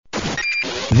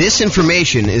This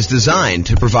information is designed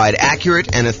to provide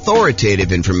accurate and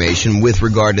authoritative information with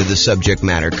regard to the subject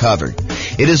matter covered.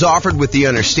 It is offered with the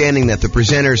understanding that the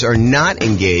presenters are not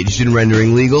engaged in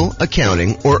rendering legal,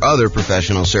 accounting, or other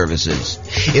professional services.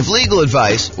 If legal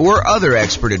advice or other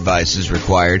expert advice is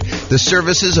required, the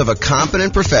services of a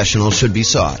competent professional should be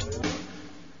sought.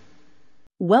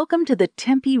 Welcome to the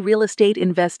Tempe Real Estate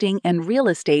Investing and Real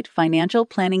Estate Financial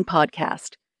Planning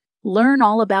Podcast. Learn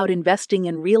all about investing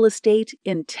in real estate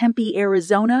in Tempe,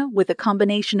 Arizona, with a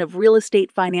combination of real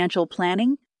estate financial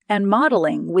planning and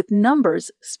modeling with numbers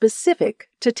specific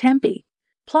to Tempe,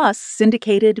 plus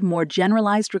syndicated, more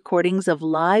generalized recordings of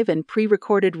live and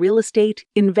pre-recorded real estate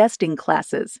investing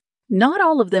classes, not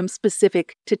all of them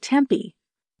specific to Tempe.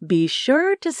 Be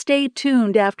sure to stay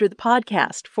tuned after the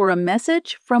podcast for a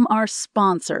message from our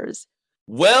sponsors.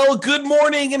 Well, good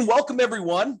morning and welcome,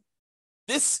 everyone.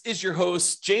 This is your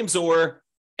host, James Orr,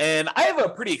 and I have a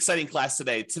pretty exciting class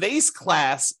today. Today's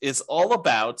class is all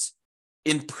about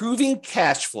improving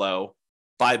cash flow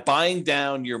by buying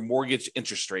down your mortgage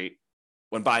interest rate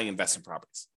when buying investment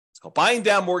properties. It's called Buying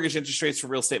Down Mortgage Interest Rates for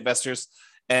Real Estate Investors.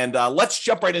 And let's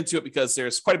jump right into it because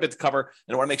there's quite a bit to cover,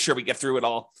 and I want to make sure we get through it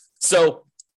all. So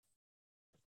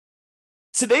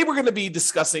today we're going to be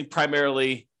discussing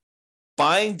primarily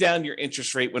buying down your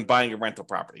interest rate when buying a rental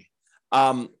property.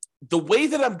 The way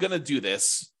that I'm going to do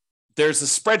this, there's a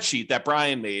spreadsheet that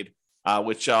Brian made,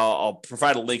 which I'll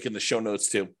provide a link in the show notes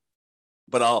to.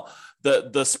 But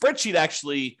the spreadsheet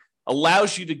actually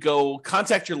allows you to go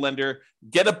contact your lender,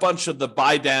 get a bunch of the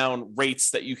buy down rates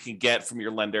that you can get from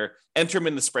your lender, enter them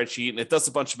in the spreadsheet, and it does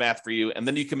a bunch of math for you. And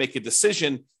then you can make a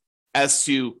decision as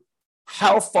to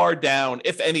how far down,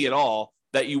 if any at all,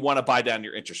 that you want to buy down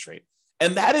your interest rate.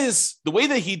 And that is the way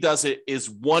that he does it is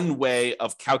one way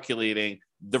of calculating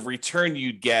the return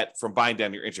you'd get from buying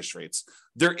down your interest rates.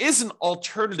 There is an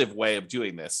alternative way of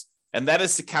doing this, and that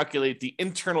is to calculate the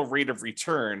internal rate of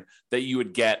return that you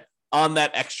would get on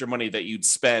that extra money that you'd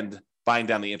spend buying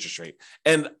down the interest rate.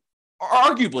 And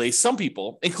arguably, some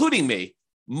people, including me,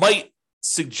 might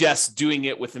suggest doing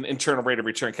it with an internal rate of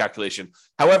return calculation.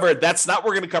 However, that's not what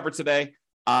we're going to cover today.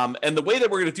 And the way that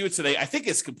we're going to do it today, I think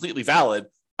is completely valid.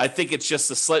 I think it's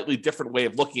just a slightly different way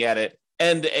of looking at it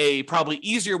and a probably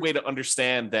easier way to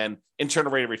understand than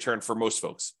internal rate of return for most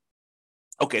folks.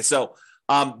 Okay, so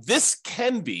this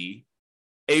can be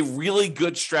a really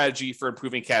good strategy for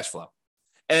improving cash flow.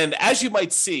 And as you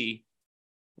might see,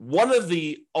 one of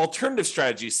the alternative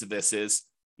strategies to this is,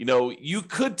 you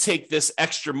could take this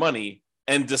extra money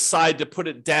and decide to put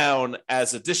it down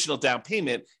as additional down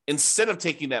payment instead of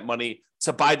taking that money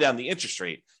to buy down the interest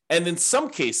rate. And in some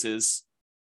cases,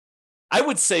 I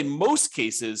would say most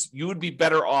cases, you would be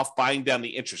better off buying down the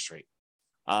interest rate.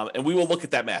 And we will look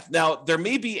at that math. Now, there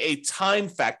may be a time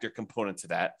factor component to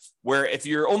that, where if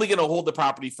you're only going to hold the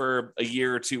property for a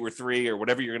year or two or three or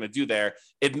whatever you're going to do there,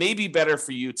 it may be better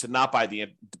for you to not buy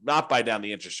down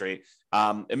the interest rate.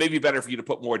 It may be better for you to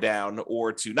put more down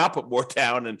or to not put more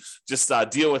down and just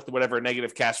deal with whatever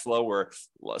negative cash flow or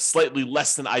slightly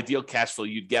less than ideal cash flow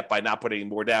you'd get by not putting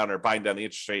more down or buying down the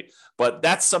interest rate. But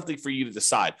that's something for you to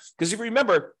decide. Because if you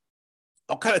remember,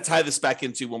 I'll kind of tie this back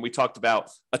into when we talked about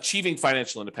achieving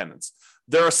financial independence.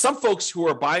 There are some folks who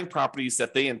are buying properties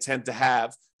that they intend to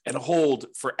have and hold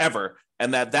forever,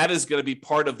 and that is going to be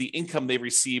part of the income they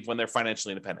receive when they're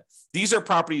financially independent. These are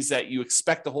properties that you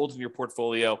expect to hold in your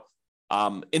portfolio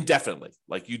indefinitely.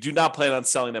 Like you do not plan on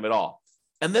selling them at all.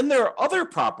 And then there are other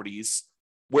properties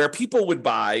where people would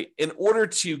buy in order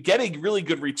to get a really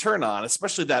good return on,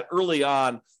 especially that early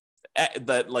on,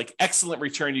 that like excellent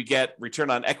return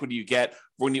on equity you get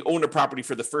when you own a property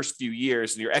for the first few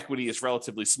years and your equity is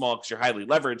relatively small because you're highly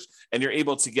leveraged and you're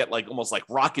able to get like almost like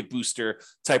rocket booster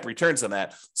type returns on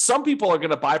that. Some people are going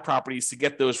to buy properties to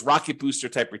get those rocket booster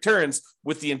type returns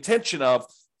with the intention of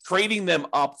trading them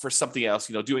up for something else,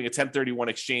 doing a 1031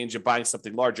 exchange and buying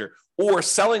something larger, or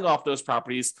selling off those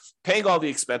properties, paying all the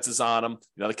expenses on them,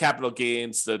 the capital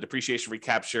gains, the depreciation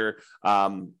recapture,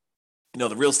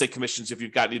 the real estate commissions, if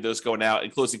you've got any of those going out,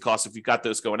 and closing costs, if you've got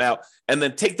those going out, and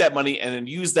then take that money and then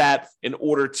use that in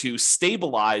order to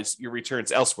stabilize your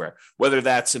returns elsewhere, whether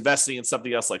that's investing in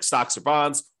something else like stocks or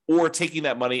bonds, or taking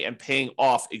that money and paying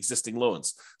off existing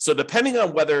loans. So depending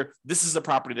on whether this is a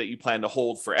property that you plan to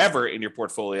hold forever in your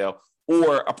portfolio,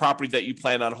 or a property that you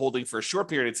plan on holding for a short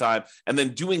period of time and then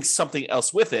doing something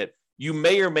else with it, you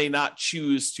may or may not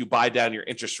choose to buy down your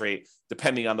interest rate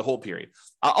depending on the hold period.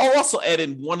 I'll also add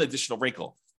in one additional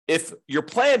wrinkle. If your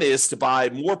plan is to buy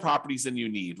more properties than you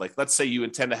need, like let's say you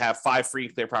intend to have 5 free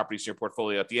and clear properties in your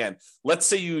portfolio at the end. Let's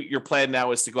say your plan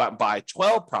now is to go out and buy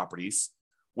 12 properties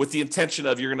with the intention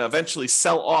of you're going to eventually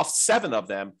sell off 7 of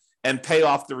them and pay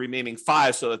off the remaining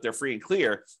 5 so that they're free and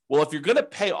clear. Well, if you're going to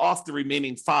pay off the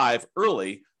remaining 5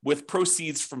 early with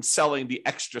proceeds from selling the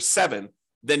extra 7,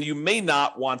 then you may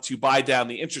not want to buy down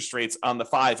the interest rates on the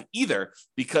 5 either,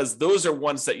 because those are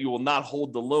ones that you will not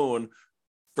hold the loan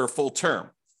for full term.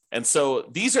 And so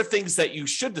these are things that you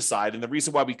should decide. And the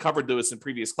reason why we covered those in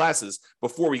previous classes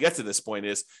before we get to this point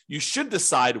is you should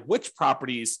decide which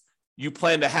properties you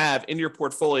plan to have in your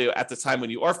portfolio at the time when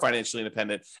you are financially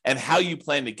independent and how you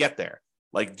plan to get there.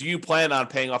 Like, do you plan on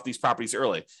paying off these properties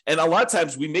early? And a lot of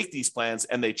times we make these plans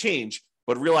and they change,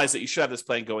 but realize that you should have this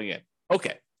plan going in.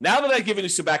 Okay, now that I've given you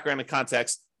some background and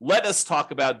context, let us talk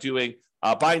about doing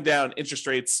buying down interest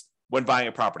rates when buying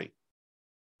a property.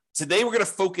 Today, we're going to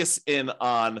focus in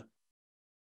on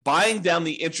buying down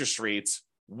the interest rates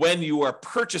when you are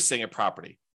purchasing a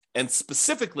property. And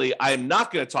specifically, I am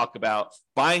not going to talk about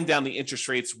buying down the interest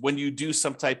rates when you do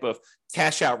some type of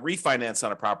cash out refinance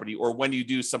on a property, or when you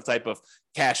do some type of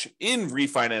cash in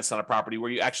refinance on a property where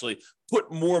you actually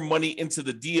put more money into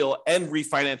the deal and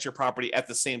refinance your property at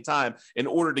the same time in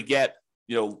order to get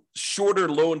shorter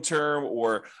loan term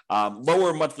or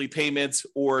lower monthly payments,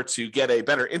 or to get a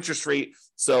better interest rate.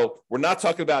 So we're not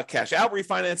talking about cash out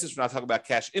refinances. We're not talking about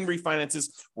cash in refinances.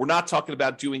 We're not talking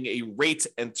about doing a rate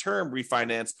and term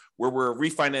refinance where we're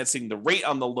refinancing the rate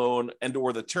on the loan and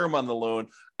or the term on the loan.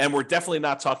 And we're definitely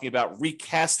not talking about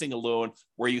recasting a loan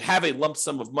where you have a lump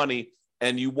sum of money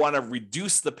and you want to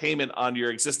reduce the payment on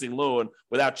your existing loan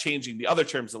without changing the other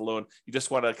terms of the loan. You just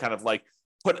want to kind of like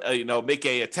make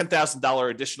a $10,000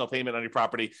 additional payment on your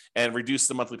property and reduce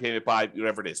the monthly payment by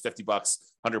whatever it is, $50,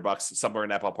 $100, somewhere in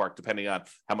that ballpark, depending on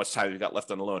how much time you've got left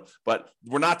on the loan. But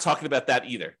we're not talking about that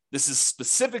either. This is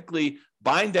specifically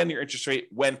buying down your interest rate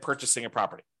when purchasing a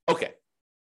property. Okay.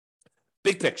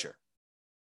 Big picture.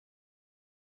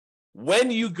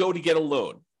 When you go to get a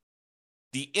loan,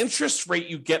 the interest rate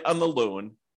you get on the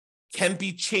loan can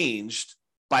be changed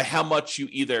by how much you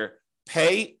either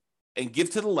pay and give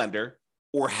to the lender,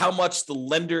 or how much the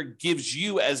lender gives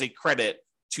you as a credit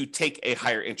to take a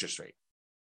higher interest rate.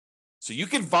 So you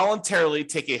can voluntarily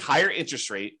take a higher interest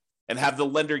rate and have the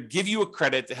lender give you a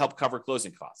credit to help cover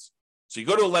closing costs. So you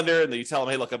go to a lender and then you tell them,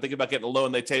 hey, look, I'm thinking about getting a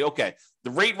loan. They tell you, okay,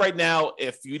 the rate right now,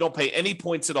 if you don't pay any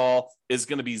points at all, is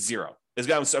going to be 0. It's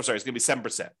going to be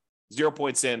 7%. 0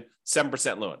 points in,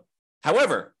 7% loan.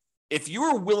 However, if you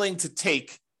are willing to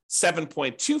take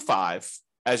 7.25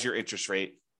 as your interest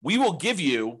rate, we will give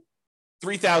you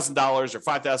 $3,000 or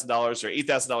 $5,000 or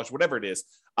 $8,000, whatever it is,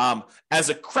 as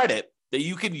a credit that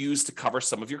you can use to cover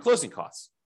some of your closing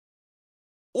costs.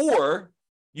 Or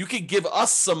you can give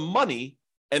us some money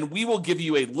and we will give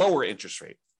you a lower interest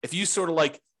rate. If you sort of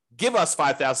like give us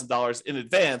 $5,000 in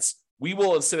advance, we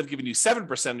will, instead of giving you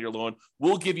 7% of your loan,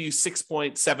 we'll give you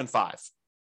 6.75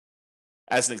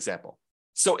 as an example.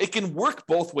 So it can work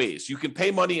both ways. You can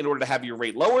pay money in order to have your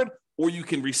rate lowered, or you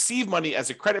can receive money as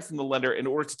a credit from the lender in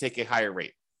order to take a higher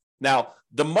rate. Now,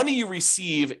 the money you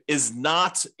receive is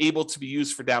not able to be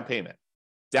used for down payment.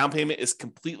 Down payment is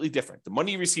completely different. The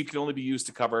money you receive can only be used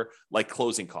to cover like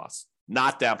closing costs,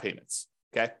 not down payments.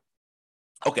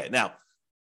 Okay, now,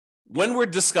 when we're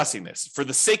discussing this, for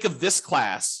the sake of this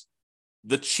class,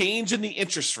 the change in the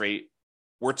interest rate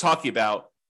we're talking about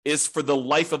is for the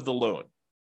life of the loan.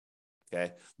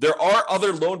 Okay. There are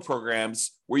other loan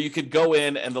programs where you could go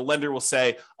in and the lender will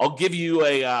say, I'll give you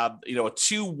a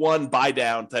 2-1 buy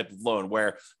down type of loan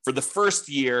where for the first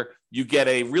year you get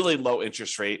a really low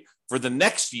interest rate. For the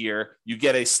next year, you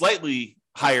get a slightly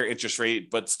higher interest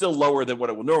rate, but still lower than what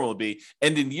it would normally be.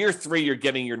 And in year 3, you're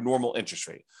getting your normal interest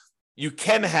rate. You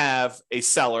can have a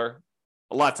seller,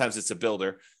 a lot of times it's a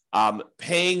builder,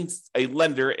 paying a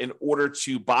lender in order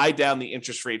to buy down the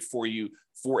interest rate for you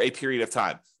for a period of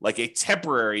time, like a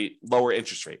temporary lower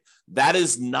interest rate. That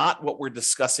is not what we're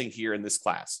discussing here in this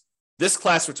class. This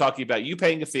class, we're talking about you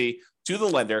paying a fee to the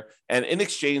lender, and in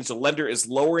exchange, the lender is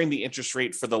lowering the interest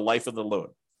rate for the life of the loan.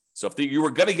 So if you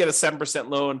were going to get a 7%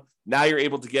 loan, now you're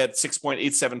able to get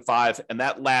 6.875, and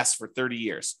that lasts for 30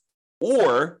 years.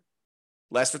 Or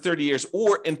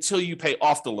until you pay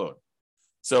off the loan.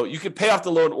 So you can pay off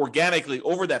the loan organically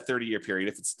over that 30-year period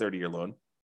if it's a 30-year loan.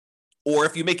 Or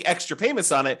if you make extra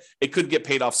payments on it, it could get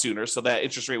paid off sooner. So that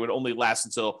interest rate would only last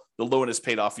until the loan is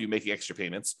paid off, you making extra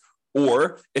payments.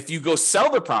 Or if you go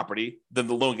sell the property, then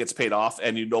the loan gets paid off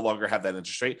and you no longer have that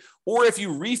interest rate. Or if you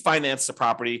refinance the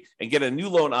property and get a new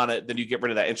loan on it, then you get rid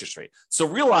of that interest rate. So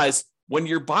realize when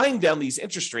you're buying down these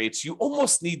interest rates, you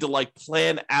almost need to like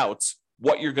plan out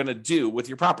what you're going to do with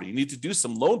your property. You need to do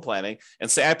some loan planning and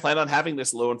say, I plan on having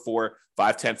this loan for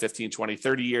 5, 10, 15, 20,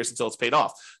 30 years until it's paid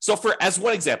off. So as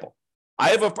one example, I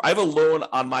have a loan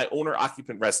on my owner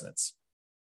occupant residence,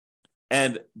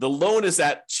 and the loan is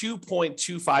at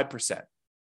 2.25%.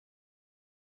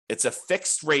 It's a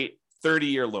fixed rate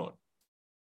 30-year loan.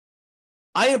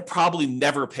 I am probably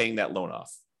never paying that loan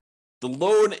off. The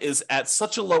loan is at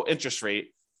such a low interest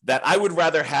rate that I would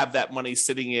rather have that money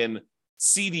sitting in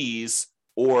CDs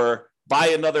or buy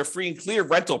another free and clear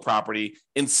rental property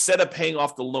instead of paying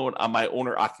off the loan on my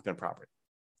owner occupant property.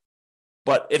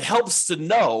 But it helps to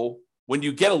know when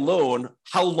you get a loan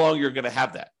how long you're going to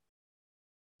have that.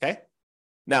 Okay.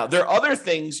 Now, there are other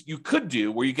things you could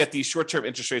do where you get these short-term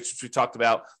interest rates, which we talked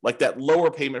about, like that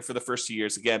lower payment for the first 2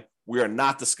 years. Again, we are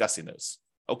not discussing those.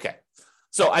 Okay.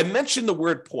 So I mentioned the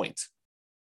word point.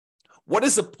 What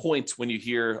is a point when you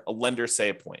hear a lender say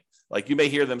a point? Like you may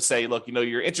hear them say, look,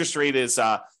 your interest rate is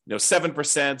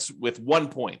 7% with 1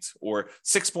 point, or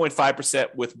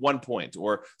 6.5% with 1 point,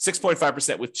 or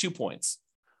 6.5% with 2 points.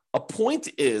 A point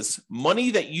is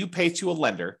money that you pay to a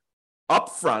lender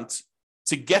upfront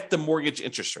to get the mortgage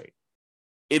interest rate.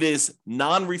 It is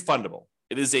non-refundable.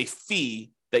 It is a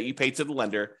fee that you pay to the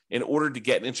lender in order to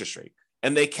get an interest rate.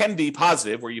 And they can be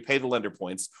positive where you pay the lender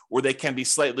points, or they can be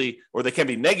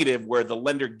negative where the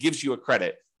lender gives you a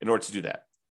credit in order to do that.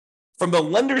 From the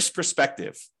lender's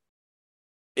perspective,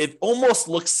 it almost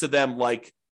looks to them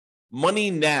like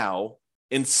money now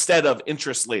instead of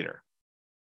interest later.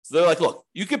 So they're like, look,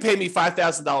 you can pay me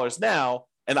 $5,000 now,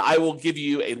 and I will give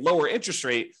you a lower interest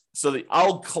rate so that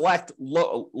I'll collect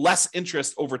less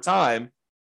interest over time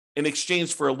in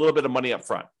exchange for a little bit of money up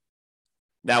front.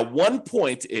 Now, 1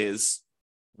 point is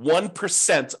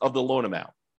 1% of the loan amount.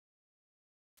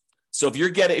 So if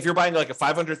you're buying like a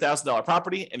 $500,000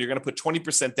 property and you're going to put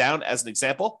 20% down as an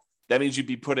example, that means you'd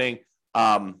be putting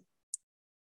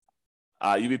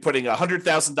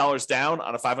 $100,000 down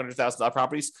on a $500,000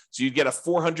 property. So you'd get a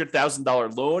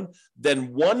 $400,000 loan.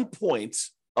 Then 1 point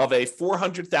of a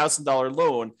 $400,000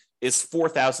 loan is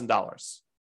 $4,000.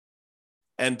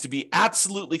 And to be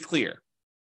absolutely clear,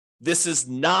 this is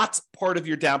not part of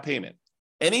your down payment.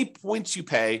 Any points you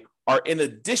pay are in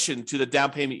addition to the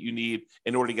down payment you need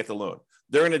in order to get the loan.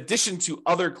 They're in addition to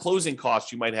other closing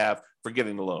costs you might have for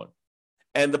getting the loan.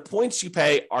 And the points you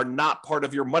pay are not part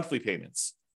of your monthly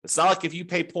payments. It's not like if you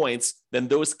pay points, then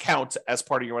those count as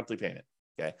part of your monthly payment.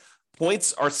 Okay.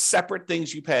 Points are separate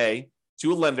things you pay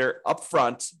to a lender up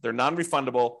front. They're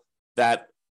non-refundable that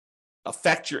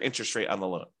affect your interest rate on the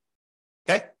loan.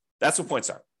 Okay. That's what points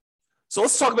are. So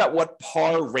let's talk about what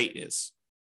par rate is.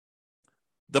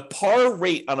 The par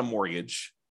rate on a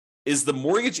mortgage is the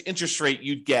mortgage interest rate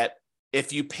you'd get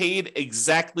if you paid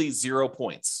exactly 0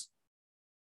 points.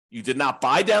 You did not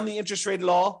buy down the interest rate at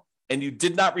all, and you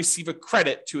did not receive a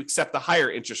credit to accept the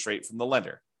higher interest rate from the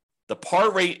lender. The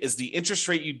par rate is the interest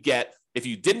rate you'd get if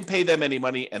you didn't pay them any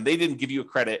money and they didn't give you a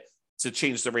credit to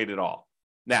change the rate at all.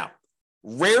 Now,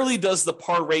 rarely does the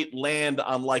par rate land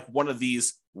on like one of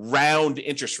these round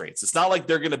interest rates. It's not like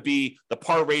they're going to be the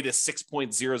par rate is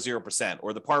 6.00%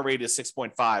 or the par rate is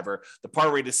 6.5 or the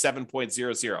par rate is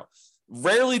 7.00.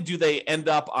 Rarely do they end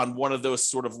up on one of those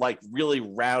sort of like really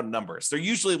round numbers. They're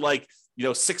usually like,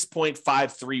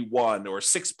 6.531 or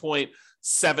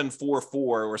 6.744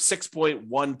 or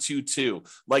 6.122.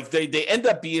 Like they end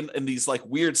up being in these like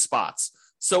weird spots.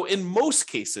 So in most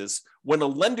cases, when a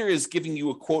lender is giving you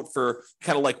a quote for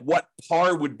kind of like what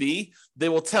par would be, they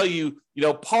will tell you,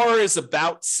 par is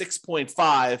about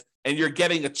 6.5 and you're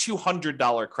getting a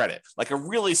 $200 credit, like a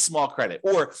really small credit.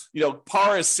 Or,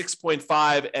 par is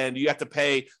 6.5 and you have to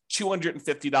pay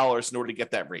 $250 in order to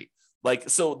get that rate.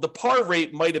 Like, so the par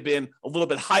rate might have been a little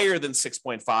bit higher than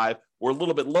 6.5 or a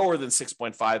little bit lower than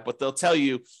 6.5, but they'll tell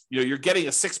you, you're getting a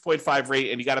 6.5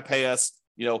 rate and you got to pay us,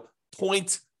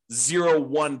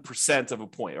 0.01% of a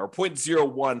point or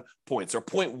 0.01 points or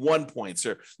 0.1 points,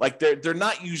 or like they're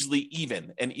not usually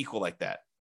even and equal like that.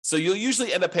 So you'll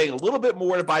usually end up paying a little bit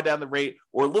more to buy down the rate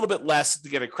or a little bit less to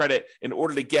get a credit in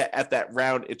order to get at that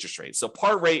round interest rate. So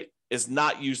par rate is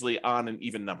not usually on an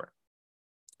even number.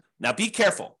 Now be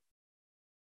careful.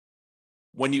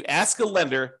 When you ask a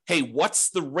lender, hey, what's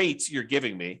the rate you're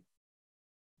giving me?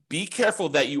 Be careful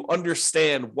that you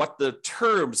understand what the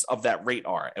terms of that rate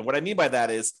are. And what I mean by that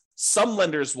is some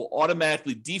lenders will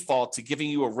automatically default to giving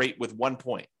you a rate with 1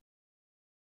 point.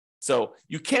 So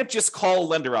you can't just call a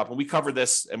lender up, and we cover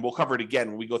this, and we'll cover it again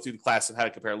when we go through the class on how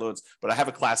to compare loans, but I have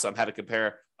a class on how to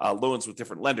compare loans with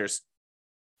different lenders.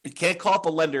 You can't call up a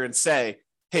lender and say,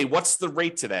 hey, what's the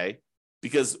rate today?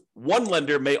 Because one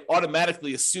lender may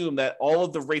automatically assume that all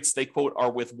of the rates they quote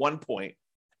are with 1 point,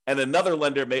 and another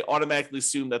lender may automatically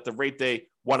assume that the rate they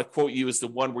want to quote you is the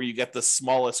one where you get the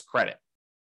smallest credit.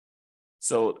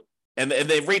 So And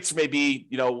the rates may be,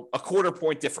 a quarter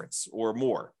point difference or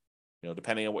more,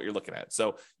 depending on what you're looking at.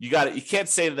 So you can't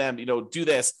say to them, do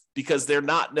this, because they're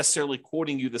not necessarily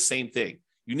quoting you the same thing.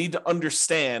 You need to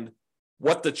understand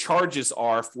what the charges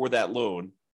are for that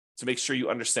loan to make sure you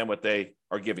understand what they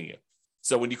are giving you.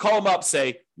 So when you call them up,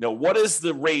 say, what is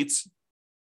the rate?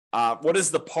 What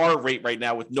is the par rate right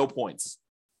now with no points?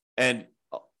 And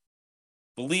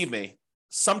believe me,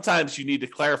 sometimes you need to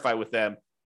clarify with them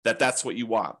that that's what you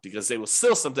want, because they will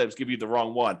still sometimes give you the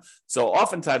wrong one. So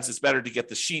oftentimes it's better to get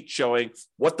the sheet showing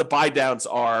what the buy downs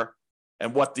are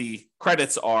and what the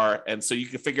credits are. And so you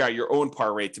can figure out your own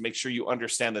par rate to make sure you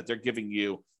understand that they're giving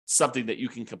you something that you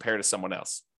can compare to someone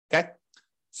else. Okay.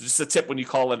 So just a tip when you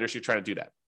call lenders, you're trying to do that.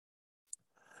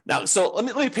 Now, so let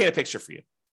me paint a picture for you.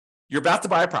 You're about to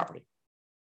buy a property.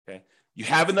 Okay. You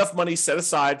have enough money set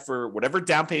aside for whatever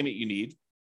down payment you need.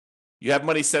 You have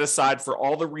money set aside for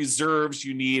all the reserves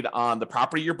you need on the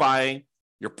property you're buying,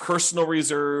 your personal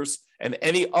reserves, and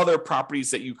any other properties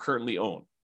that you currently own.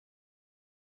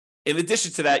 In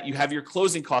addition to that, you have your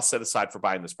closing costs set aside for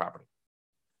buying this property.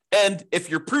 And if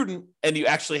you're prudent and you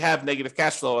actually have negative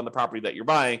cash flow on the property that you're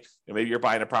buying, maybe you're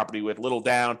buying a property with little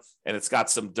down and it's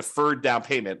got some deferred down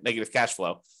payment, negative cash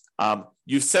flow,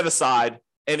 you've set aside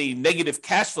any negative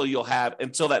cash flow you'll have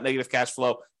until that negative cash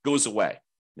flow goes away.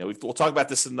 We'll talk about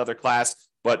this in another class,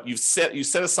 but you set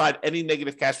aside any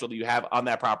negative cash flow that you have on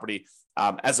that property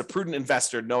as a prudent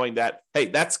investor, knowing that, hey,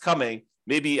 that's coming.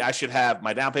 Maybe I should have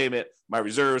my down payment, my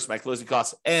reserves, my closing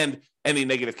costs, and any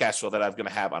negative cash flow that I'm going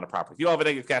to have on a property. If you don't have a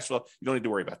negative cash flow, you don't need to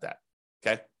worry about that.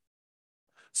 Okay.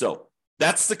 So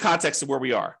that's the context of where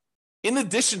we are. In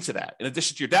addition to that, in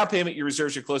addition to your down payment, your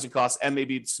reserves, your closing costs, and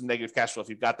maybe some negative cash flow, if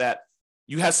you've got that,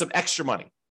 you have some extra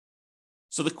money.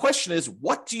 So the question is,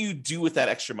 what do you do with that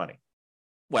extra money?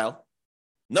 Well,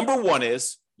 number one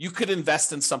is you could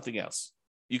invest in something else.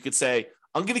 You could say,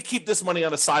 I'm going to keep this money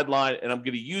on the sideline and I'm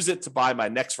going to use it to buy my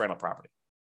next rental property,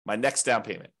 my next down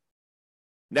payment,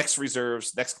 next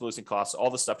reserves, next closing costs, all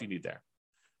the stuff you need there.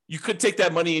 You could take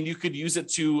that money and you could use it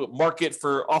to market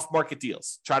for off-market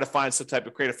deals. Try to find some type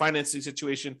of creative financing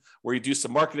situation where you do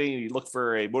some marketing and you look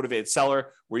for a motivated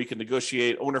seller where you can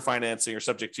negotiate owner financing or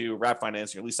subject to wrap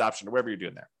financing or lease option or whatever you're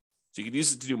doing there. So you can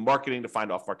use it to do marketing to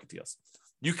find off-market deals.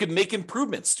 You can make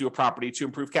improvements to a property to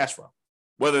improve cash flow,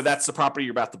 whether that's the property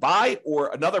you're about to buy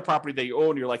or another property that you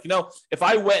own. You're like, if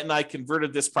I went and I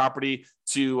converted this property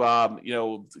to,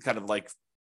 kind of like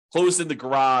closed in the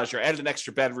garage or added an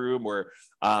extra bedroom or,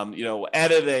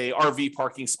 added a RV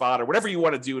parking spot or whatever you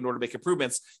want to do in order to make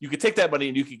improvements, you could take that money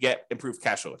and you could get improved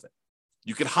cash flow with it.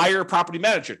 You could hire a property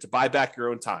manager to buy back your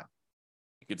own time.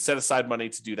 You could set aside money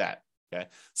to do that. Okay.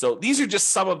 So these are just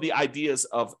some of the ideas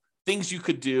of things you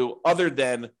could do other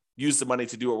than use the money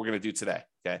to do what we're going to do today.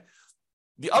 Okay.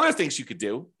 The other things you could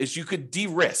do is you could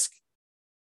de-risk.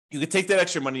 You could take that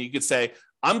extra money. You could say,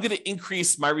 I'm going to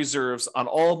increase my reserves on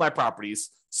all of my properties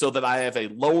so that I have a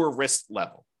lower risk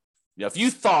level. If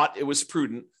you thought it was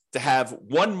prudent to have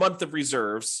 1 month of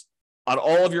reserves on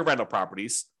all of your rental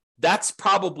properties, that's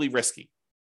probably risky.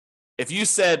 If you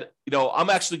said, I'm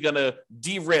actually going to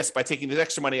de-risk by taking this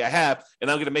extra money I have,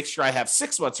 and I'm going to make sure I have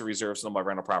 6 months of reserves on my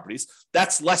rental properties,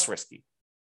 that's less risky.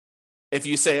 If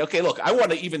you say, okay, look, I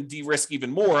want to even de-risk even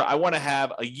more. I want to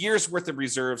have a year's worth of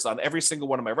reserves on every single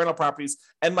one of my rental properties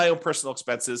and my own personal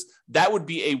expenses. That would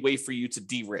be a way for you to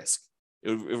de-risk.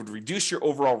 It would reduce your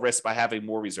overall risk by having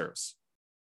more reserves.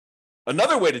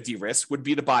 Another way to de-risk would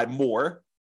be to buy more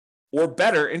or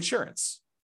better insurance.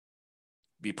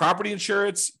 Be property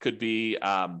insurance, could be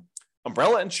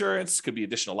umbrella insurance, could be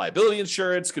additional liability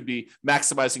insurance, could be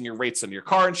maximizing your rates on your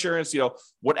car insurance,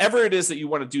 whatever it is that you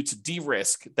want to do to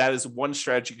de-risk, that is one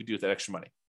strategy you could do with that extra money.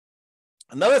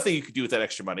 Another thing you could do with that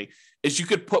extra money is you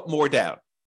could put more down.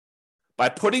 By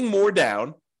putting more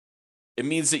down, it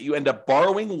means that you end up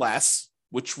borrowing less,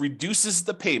 which reduces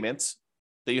the payment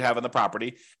that you have on the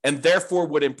property and therefore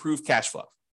would improve cash flow.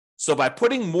 So by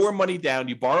putting more money down,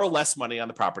 you borrow less money on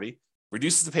the property,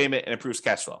 reduces the payment and improves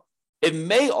cash flow. It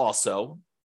may also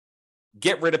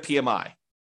get rid of PMI.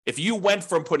 If you went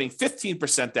from putting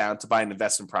 15% down to buy an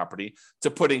investment property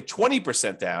to putting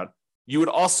 20% down, you would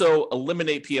also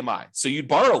eliminate PMI. So you'd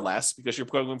borrow less because you're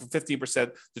going from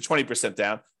 15% to 20%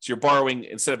 down. So you're borrowing,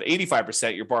 instead of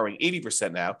 85%, you're borrowing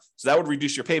 80% now. So that would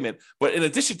reduce your payment. But in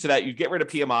addition to that, you get rid of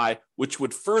PMI, which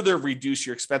would further reduce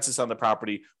your expenses on the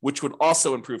property, which would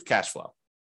also improve cash flow.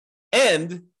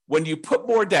 And when you put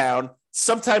more down,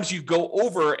 sometimes you go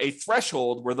over a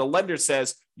threshold where the lender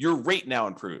says your rate now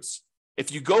improves.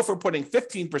 If you go from putting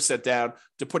 15% down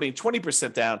to putting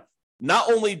 20% down,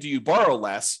 not only do you borrow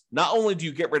less, not only do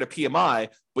you get rid of PMI,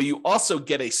 but you also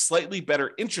get a slightly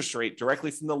better interest rate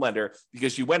directly from the lender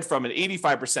because you went from an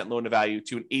 85% loan to value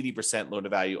to an 80% loan to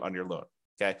value on your loan.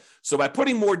 Okay. So by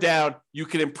putting more down, you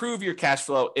can improve your cash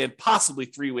flow in possibly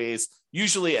 3 ways,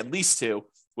 usually at least 2,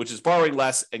 which is borrowing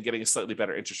less and getting a slightly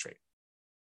better interest rate.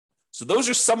 So those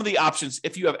are some of the options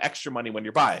if you have extra money when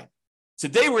you're buying.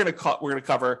 Today, we're going to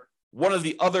cover one of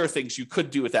the other things you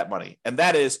could do with that money, and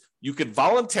that is you could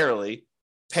voluntarily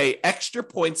pay extra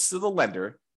points to the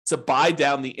lender to buy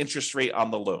down the interest rate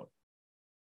on the loan.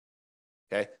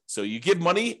 Okay, so you give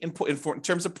money in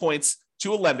terms of points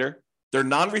to a lender. They're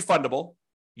non-refundable.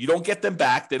 You don't get them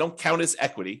back. They don't count as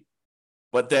equity,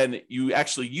 but then you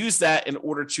actually use that in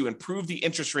order to improve the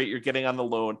interest rate you're getting on the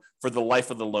loan for the life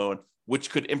of the loan,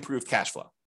 which could improve cash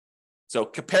flow. So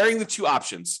comparing the two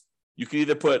options, you can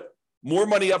either put more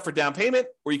money up for down payment,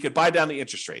 or you could buy down the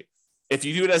interest rate. If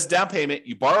you do it as down payment,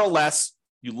 you borrow less,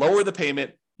 you lower the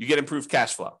payment, you get improved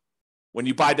cash flow. When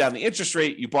you buy down the interest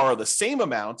rate, you borrow the same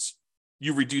amounts,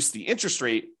 you reduce the interest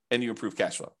rate, and you improve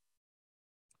cash flow.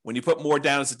 When you put more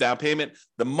down as a down payment,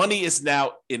 the money is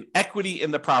now in equity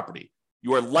in the property.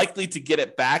 You are likely to get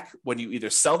it back when you either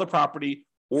sell the property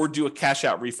or do a cash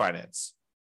out refinance.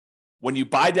 When you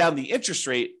buy down the interest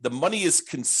rate, the money is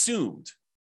consumed.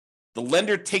 The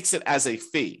lender takes it as a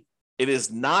fee. It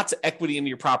is not equity in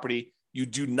your property. You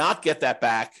do not get that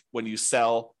back when you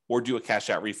sell or do a cash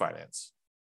out refinance.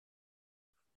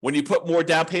 When you put more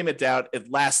down payment down, it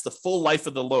lasts the full life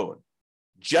of the loan,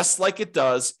 just like it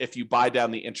does if you buy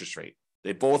down the interest rate.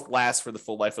 They both last for the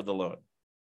full life of the loan.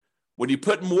 When you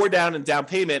put more down in down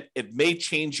payment, it may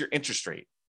change your interest rate.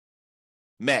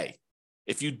 May.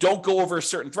 If you don't go over a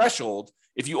certain threshold,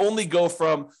 if you only go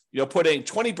from putting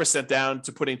 20% down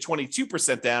to putting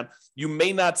 22% down, you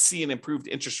may not see an improved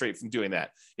interest rate from doing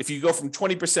that. If you go from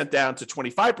 20% down to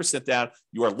 25% down,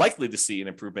 you are likely to see an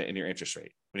improvement in your interest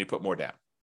rate when you put more down.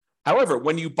 However,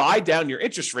 when you buy down your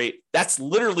interest rate, that's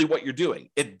literally what you're doing.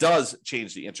 It does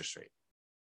change the interest rate.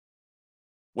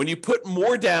 When you put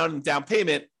more down in down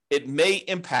payment, it may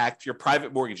impact your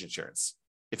private mortgage insurance.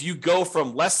 If you go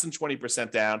from less than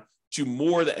 20% down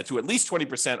to at least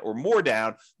 20% or more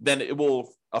down, then it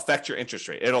will affect your interest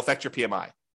rate. It'll affect your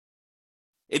PMI.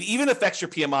 It even affects your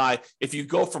PMI if you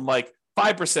go from like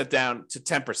 5% down to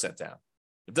 10% down.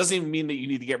 It doesn't even mean that you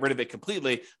need to get rid of it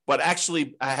completely, but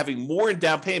actually having more in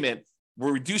down payment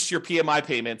will reduce your PMI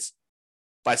payments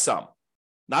by some,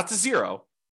 not to zero.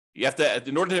 You have to,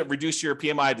 in order to reduce your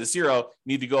PMI to zero,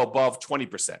 you need to go above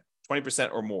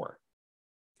 20% or more.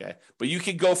 Okay. But you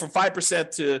can go from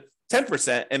 5% to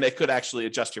 10%, and it could actually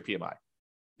adjust your PMI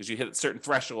because you hit certain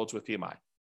thresholds with PMI.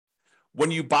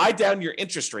 When you buy down your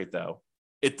interest rate, though,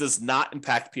 it does not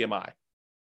impact PMI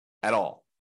at all.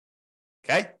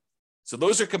 Okay. So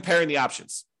those are comparing the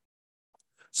options.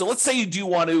 So let's say you do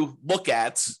want to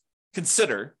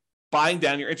consider buying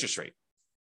down your interest rate.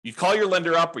 You call your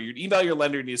lender up, or you email your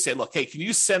lender and you say, look, hey, can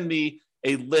you send me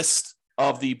a list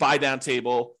of the buy down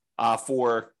table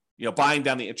for buying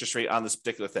down the interest rate on this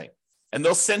particular thing? And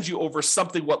they'll send you over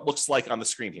something what looks like on the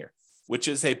screen here, which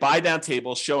is a buy down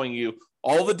table showing you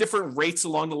all the different rates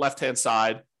along the left-hand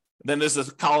side. And then there's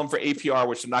a column for APR,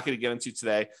 which I'm not going to get into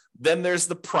today. Then there's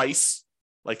the price,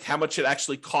 like how much it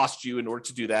actually cost you in order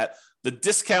to do that. The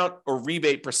discount or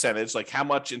rebate percentage, like how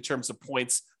much in terms of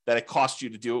points that it costs you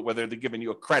to do it, whether they're giving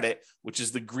you a credit, which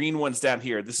is the green ones down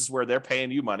here. This is where they're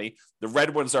paying you money. The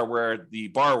red ones are where the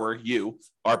borrower, you,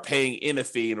 are paying in a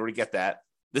fee in order to get that.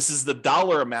 This is the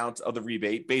dollar amount of the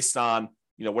rebate based on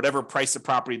whatever price of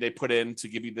property they put in to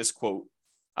give you this quote,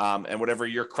 and whatever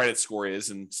your credit score is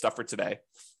and stuff for today.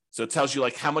 So it tells you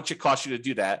like how much it costs you to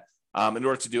do that in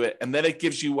order to do it. And then it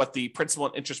gives you what the principal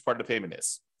and interest part of the payment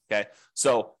is. Okay.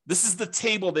 So this is the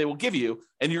table they will give you.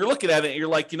 And you're looking at it and you're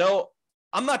like,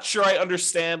 I'm not sure I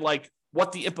understand like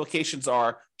what the implications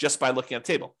are just by looking at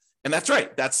the table. And that's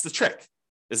right. That's the trick,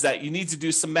 is that you need to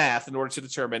do some math in order to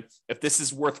determine if this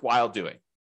is worthwhile doing.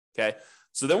 Okay.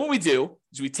 So then what we do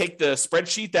is we take the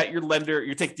spreadsheet that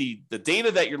you take the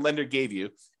data that your lender gave you,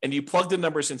 and you plug the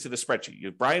numbers into the spreadsheet. You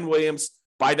have Brian Williams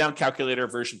buy down calculator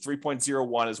version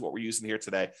 3.01 is what we're using here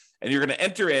today. And you're going to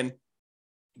enter in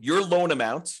your loan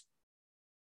amount,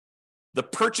 the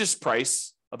purchase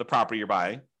price of the property you're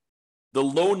buying, the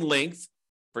loan length,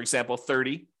 for example,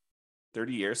 30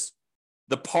 years,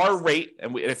 the par rate.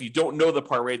 And if you don't know the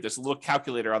par rate, there's a little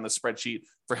calculator on the spreadsheet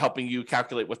for helping you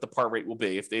calculate what the par rate will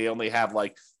be. If they only have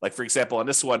like for example, on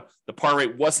this one, the par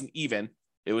rate wasn't even.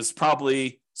 It was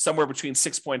probably somewhere between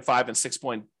 6.5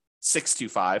 and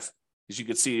 6.625. As you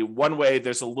can see, one way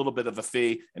there's a little bit of a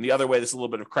fee, and the other way there's a little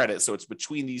bit of credit. So it's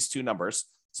between these two numbers.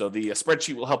 So the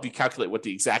spreadsheet will help you calculate what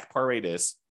the exact par rate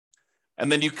is.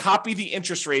 And then you copy the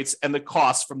interest rates and the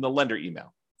costs from the lender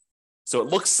email. So it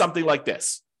looks something like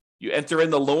this. You enter in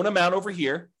the loan amount over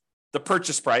here, the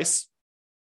purchase price,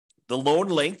 the loan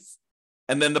length,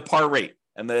 and then the par rate.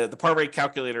 And the par rate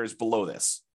calculator is below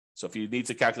this. So if you need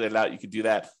to calculate it out, you can do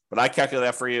that. But I calculate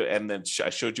that for you, and then I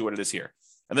showed you what it is here.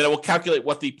 And then it will calculate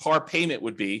what the par payment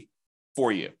would be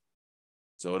for you.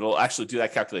 So it'll actually do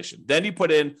that calculation. Then you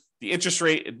put in the interest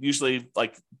rate. It usually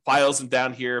like files them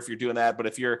down here if you're doing that. But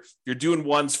if you're doing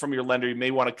ones from your lender, you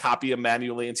may want to copy them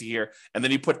manually into here. And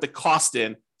then you put the cost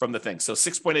in from the thing. So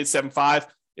 6.875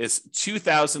 is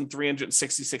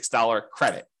 $2,366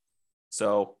 credit.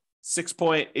 So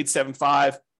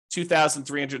 6.875,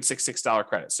 $2,366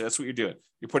 credit. So that's what you're doing.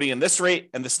 You're putting in this rate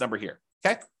and this number here.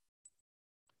 Okay.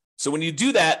 So when you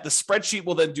do that, the spreadsheet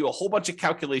will then do a whole bunch of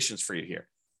calculations for you here.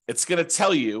 It's going to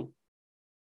tell you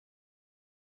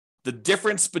the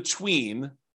difference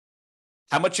between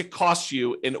how much it costs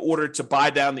you in order to buy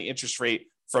down the interest rate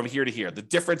from here to here, the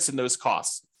difference in those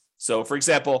costs. So for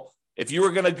example, if you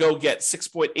were going to go get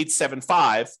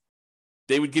 6.875,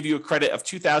 they would give you a credit of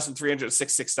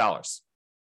 $2,366.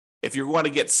 If you want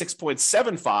to get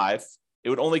 6.75, it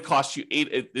would only cost you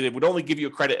it would only give you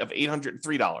a credit of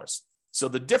 $803. So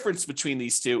the difference between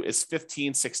these two is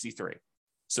 $1,563.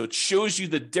 So it shows you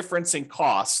the difference in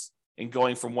cost in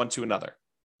going from one to another.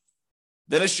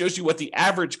 Then it shows you what the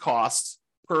average cost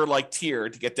per like tier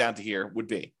to get down to here would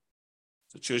be.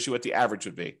 So it shows you what the average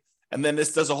would be. And then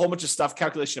this does a whole bunch of stuff,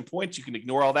 calculation of points. You can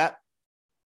ignore all that.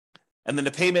 And then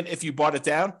the payment, if you bought it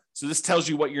down. So this tells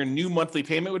you what your new monthly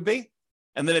payment would be.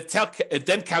 And then it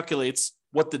then calculates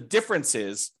what the difference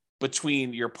is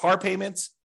between your par payments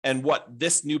and what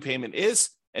this new payment is,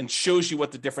 and shows you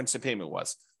what the difference in payment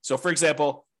was. So for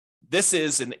example, this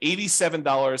is an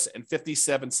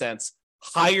 $87.57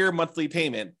 higher monthly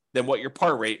payment than what your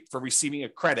par rate for receiving a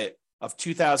credit of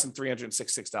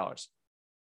 $2,366.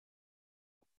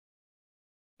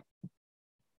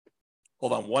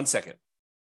 Hold on one second.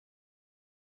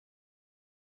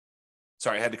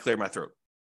 Sorry, I had to clear my throat.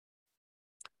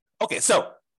 Okay,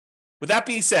 so with that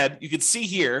being said, you can see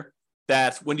here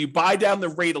that when you buy down the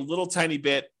rate a little tiny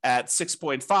bit at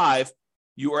 6.5,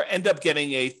 you end up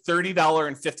getting a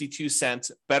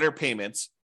 $30.52 better payment,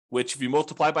 which if you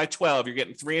multiply by 12, you're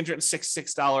getting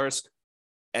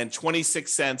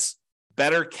 $366.26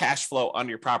 better cash flow on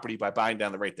your property by buying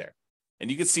down the rate there.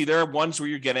 And you can see there are ones where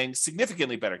you're getting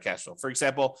significantly better cash flow. For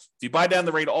example, if you buy down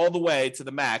the rate all the way to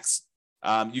the max,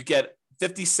 you get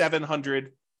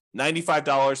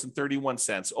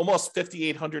 $5,795.31, almost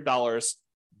 $5,800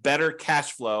 better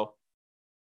cash flow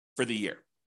for the year.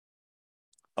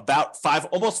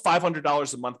 Almost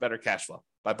 $500 a month better cash flow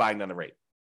by buying down the rate.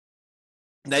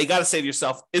 Now you got to say to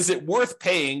yourself, is it worth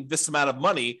paying this amount of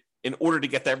money in order to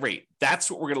get that rate? That's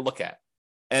what we're going to look at.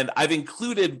 And I've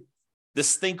included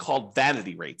this thing called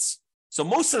vanity rates. So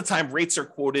most of the time rates are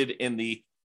quoted in the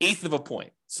eighth of a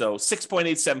point. So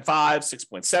 6.875,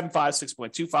 6.75,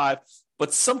 6.25.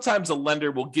 But sometimes a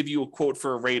lender will give you a quote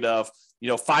for a rate of,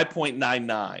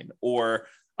 5.99 or,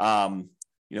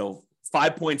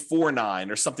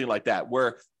 5.49 or something like that,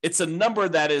 where it's a number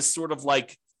that is sort of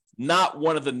like not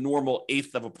one of the normal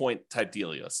eighth of a point type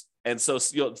deals. And so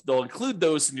they'll include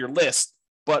those in your list,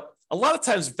 but a lot of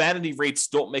times vanity rates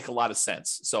don't make a lot of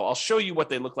sense. So I'll show you what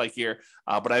they look like here,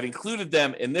 but I've included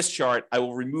them in this chart. I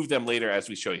will remove them later as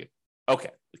we show you. Okay,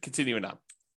 continuing on.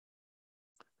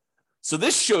 So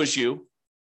this shows you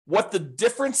what the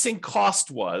difference in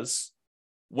cost was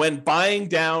when buying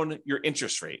down your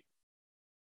interest rate.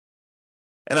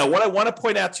 And what I want to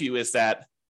point out to you is that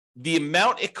the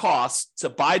amount it costs to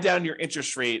buy down your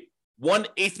interest rate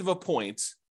 1/8 of a point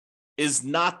is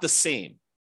not the same.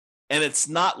 And it's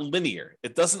not linear.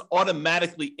 It doesn't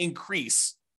automatically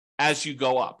increase as you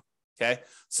go up. Okay.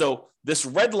 So this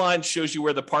red line shows you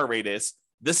where the par rate is.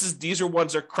 These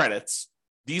ones are credits.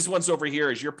 These ones over here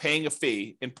is you're paying a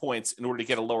fee in points in order to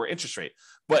get a lower interest rate.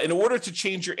 But in order to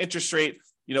change your interest rate,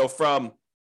 from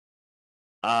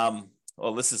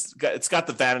it's got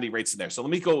the vanity rates in there. So let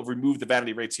me go remove the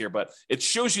vanity rates here, but it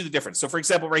shows you the difference. So for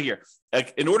example, right here,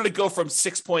 in order to go from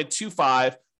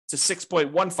 6.25 to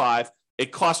 6.15,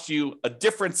 it costs you a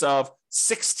difference of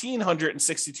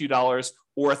 $1,662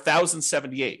 or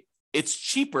 $1,078. It's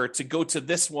cheaper to go to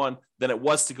this one than it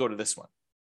was to go to this one.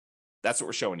 That's what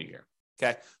we're showing you here.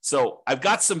 Okay. So I've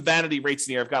got some vanity rates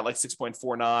in here. I've got like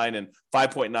 6.49 and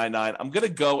 5.99. I'm going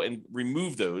to go and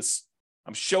remove those.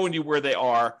 I'm showing you where they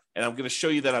are, and I'm going to show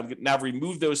you that I'm now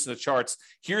remove those in the charts.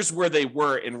 Here's where they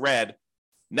were in red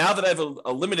Now that I've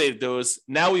eliminated those,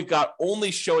 now we've got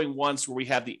only showing ones where we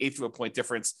have the eighth of a point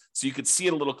difference. So you could see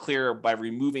it a little clearer by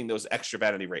removing those extra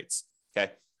vanity rates.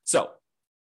 Okay. So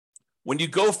when you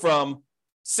go from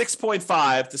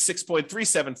 6.5 to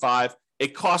 6.375,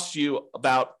 it costs you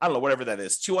about, I don't know, whatever that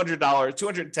is, $200,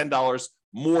 $210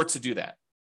 more to do that.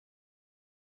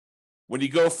 When you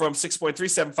go from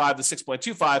 6.375 to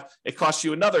 6.25, it costs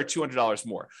you another $200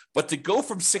 more. But to go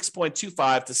from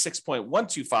 6.25 to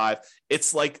 6.125,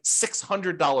 it's like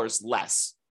 $600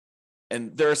 less.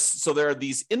 And there are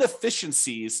these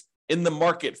inefficiencies in the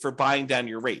market for buying down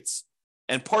your rates.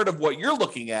 And part of what you're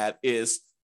looking at is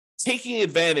taking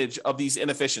advantage of these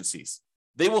inefficiencies.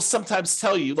 They will sometimes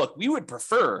tell you, look, we would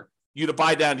prefer you to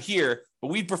buy down here, but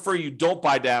we'd prefer you don't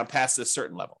buy down past this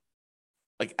certain level.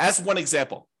 Like as one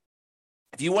example,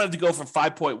 if you wanted to go from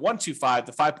 5.125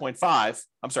 to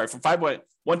 5.5, from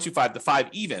 5.125 to 5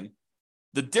 even,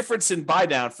 the difference in buy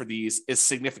down for these is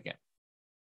significant.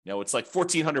 It's like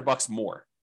 $1,400 more.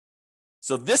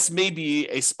 So this may be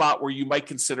a spot where you might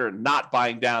consider not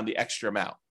buying down the extra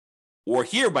amount. Or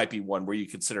here might be one where you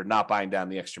consider not buying down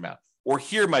the extra amount. Or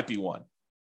here might be one.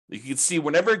 You can see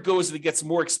whenever it goes and it gets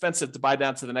more expensive to buy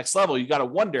down to the next level, you got to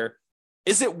wonder,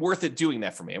 is it worth it doing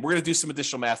that for me? And we're going to do some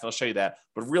additional math and I'll show you that,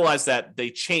 but realize that they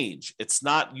change. It's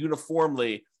not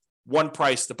uniformly one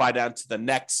price to buy down to the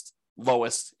next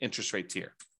lowest interest rate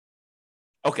tier.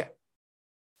 Okay.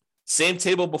 Same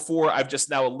table before. I've just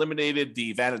now eliminated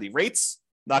the vanity rates.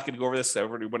 Not going to go over this. I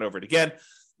already went over it again.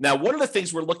 Now, one of the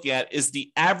things we're looking at is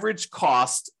the average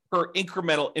cost per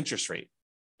incremental interest rate.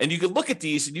 And you can look at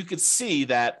these and you can see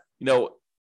that,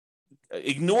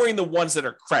 ignoring the ones that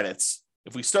are credits,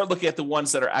 if we start looking at the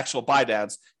ones that are actual buy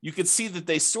downs, you can see that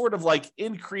they sort of like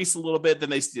increase a little bit, then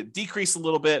they decrease a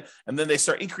little bit, and then they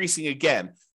start increasing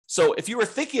again. So if you were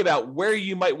thinking about where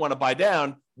you might want to buy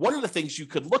down, one of the things you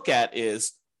could look at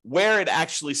is where it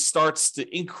actually starts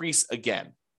to increase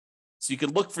again. So you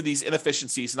can look for these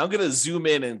inefficiencies. And I'm going to zoom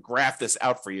in and graph this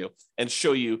out for you and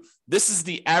show you this is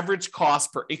the average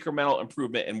cost per incremental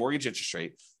improvement in mortgage interest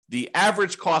rate, the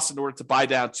average cost in order to buy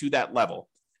down to that level.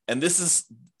 And this is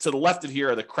to the left of here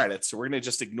are the credits. So we're going to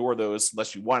just ignore those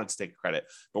unless you wanted to take a credit.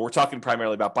 But we're talking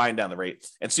primarily about buying down the rate.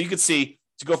 And so you can see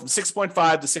to go from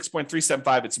 6.5 to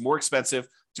 6.375, it's more expensive.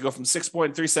 To go from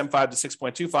 6.375 to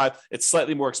 6.25, it's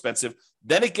slightly more expensive.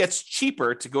 Then it gets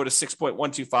cheaper to go to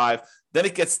 6.125. Then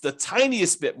it gets the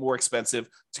tiniest bit more expensive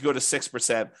to go to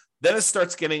 6%. Then it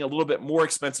starts getting a little bit more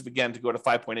expensive again to go to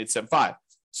 5.875.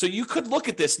 So you could look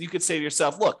at this and you could say to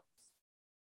yourself, look,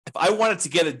 if I wanted to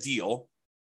get a deal,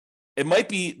 it might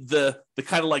be the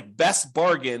kind of like best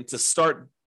bargain to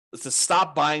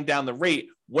stop buying down the rate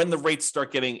when the rates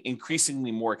start getting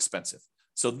increasingly more expensive.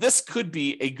 So this could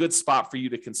be a good spot for you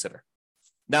to consider.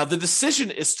 Now, the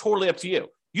decision is totally up to you.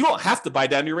 You don't have to buy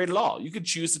down your rate at all. You could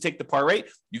choose to take the par rate.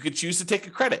 You could choose to take a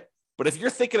credit. But if you're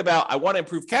thinking about, I want to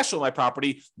improve cash flow on my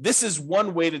property, this is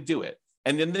one way to do it.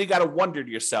 And then you got to wonder to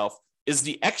yourself, is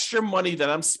the extra money that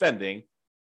I'm spending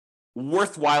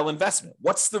worthwhile investment?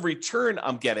 What's the return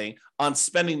I'm getting on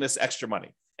spending this extra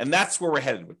money? And that's where we're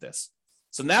headed with this.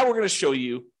 So now we're going to show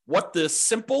you what the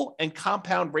simple and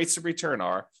compound rates of return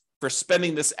are for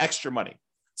spending this extra money.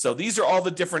 So these are all the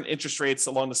different interest rates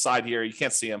along the side here. You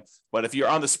can't see them, but if you're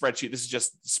on the spreadsheet, this is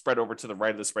just spread over to the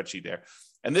right of the spreadsheet there.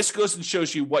 And this goes and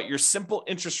shows you what your simple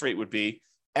interest rate would be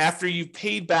after you've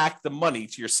paid back the money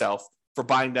to yourself for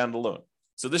buying down the loan.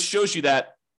 So this shows you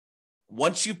that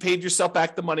once you paid yourself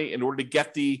back the money in order to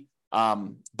get the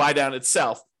buy down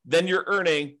itself, then you're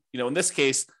earning, in this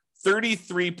case,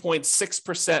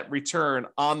 33.6% return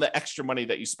on the extra money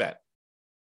that you spent.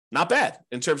 Not bad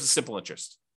in terms of simple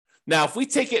interest. Now, if we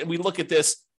take it and we look at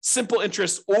this simple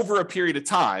interest over a period of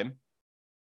time,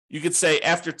 you could say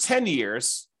after 10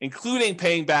 years, including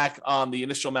paying back on the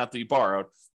initial amount that you borrowed,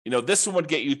 this one would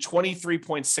get you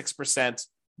 23.6%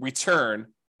 return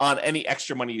on any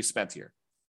extra money you spent here.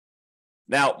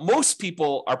 Now, most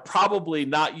people are probably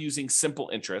not using simple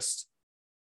interest,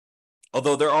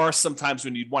 although there are some times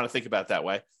when you'd want to think about it that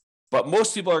way. But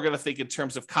most people are going to think in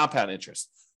terms of compound interest.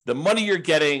 The money you're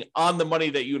getting on the money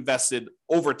that you invested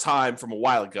over time from a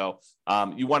while ago,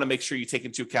 you want to make sure you take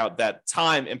into account that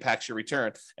time impacts your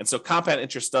return. And so compound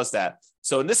interest does that.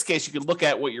 So in this case, you can look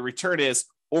at what your return is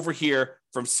over here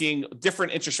from seeing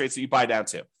different interest rates that you buy down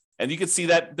to. And you can see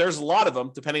that there's a lot of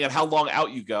them, depending on how long out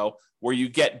you go, where you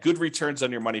get good returns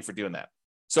on your money for doing that.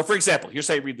 So for example, here's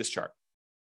how you read this chart.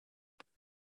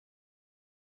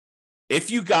 If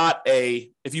you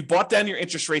bought down your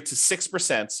interest rate to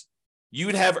 6%, you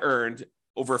would have earned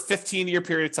over a 15-year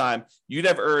period of time, you'd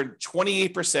have earned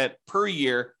 28% per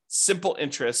year simple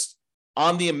interest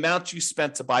on the amount you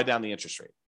spent to buy down the interest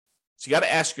rate. So you got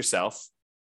to ask yourself,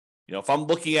 if I'm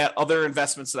looking at other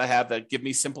investments that I have that give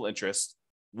me simple interest,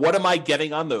 what am I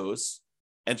getting on those?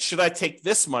 And should I take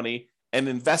this money and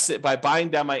invest it by buying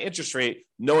down my interest rate,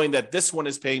 knowing that this one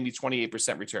is paying me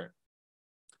 28% return?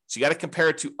 So you got to compare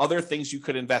it to other things you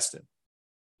could invest in.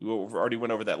 We already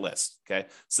went over that list. Okay.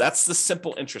 So that's the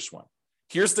simple interest one.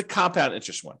 Here's the compound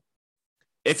interest one.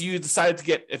 If you decide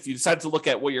to look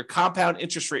at what your compound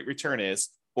interest rate return is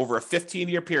over a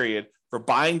 15-year period for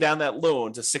buying down that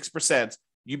loan to 6%,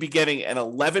 you'd be getting an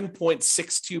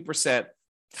 11.62%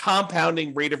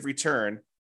 compounding rate of return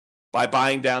by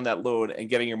buying down that loan and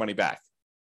getting your money back.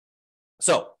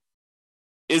 So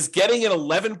is getting an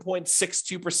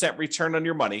 11.62% return on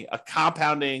your money, a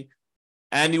compounding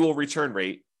annual return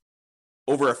rate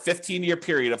over a 15-year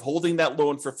period of holding that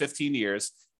loan for 15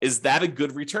 years, is that a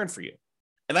good return for you?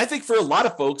 And I think for a lot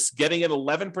of folks, getting an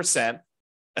 11%,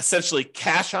 essentially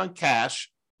cash on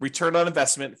cash return on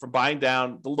investment from buying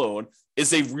down the loan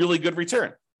is a really good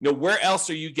return. Where else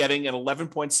are you getting an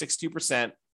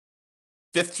 11.62%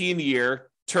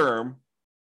 15-year term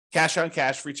cash on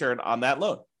cash return on that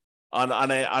loan,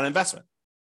 on investment?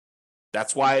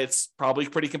 That's why it's probably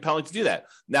pretty compelling to do that.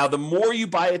 Now, the more you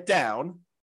buy it down,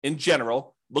 in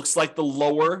general, looks like the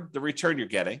lower the return you're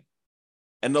getting.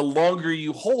 And the longer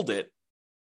you hold it,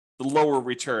 the lower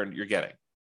return you're getting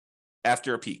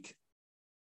after a peak.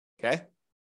 Okay?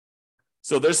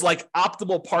 So there's like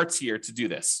optimal parts here to do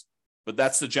this, but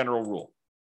that's the general rule.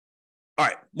 All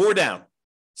right, more down.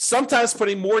 Sometimes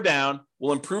putting more down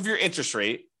will improve your interest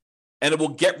rate and it will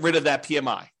get rid of that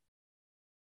PMI.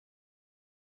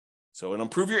 So it'll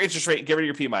improve your interest rate and get rid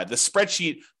of your PMI. The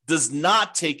spreadsheet does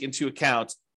not take into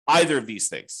account either of these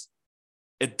things.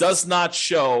 It does not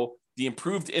show the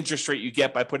improved interest rate you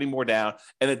get by putting more down,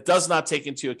 and it does not take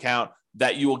into account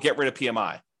that you will get rid of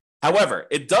PMI. However,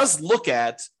 it does look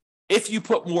at if you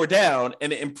put more down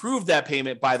and improve that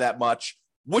payment by that much,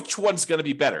 which one's going to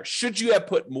be better? Should you have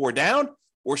put more down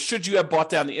or should you have bought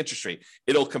down the interest rate?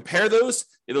 It'll compare those.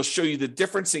 It'll show you the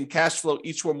difference in cash flow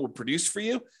each one would produce for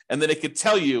you. And then it could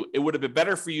tell you it would have been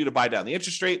better for you to buy down the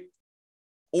interest rate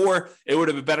or it would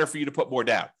have been better for you to put more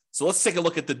down. So let's take a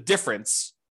look at the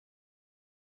difference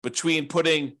between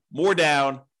putting more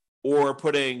down or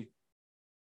buying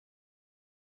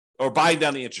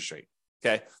down the interest rate.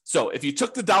 Okay. So if you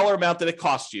took the dollar amount that it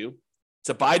cost you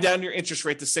to buy down your interest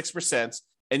rate to 6%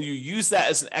 and you use that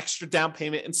as an extra down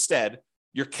payment instead,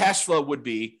 your cash flow would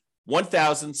be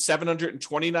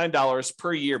 $1,729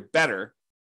 per year better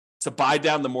to buy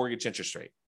down the mortgage interest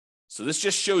rate. So this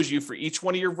just shows you for each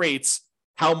one of your rates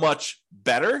how much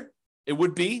better it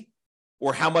would be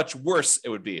or how much worse it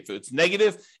would be. If it's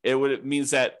negative, it means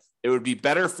that it would be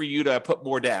better for you to put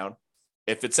more down.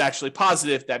 If it's actually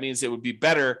positive, that means it would be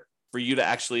better for you to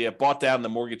actually have bought down the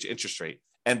mortgage interest rate.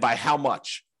 And by how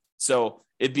much? So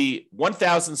it'd be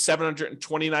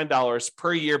 $1,729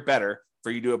 per year better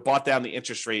for you to have bought down the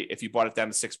interest rate if you bought it down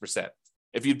to 6%.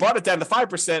 If you bought it down to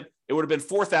 5%, it would have been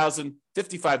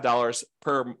 $4,055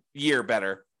 per year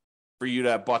better for you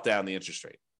to have bought down the interest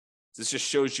rate. This just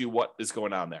shows you what is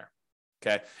going on there.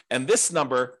 Okay. And this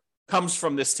number comes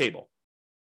from this table.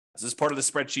 This is part of the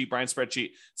spreadsheet, Brian's spreadsheet.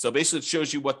 So basically it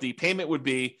shows you what the payment would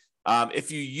be if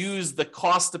you use the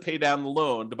cost to pay down the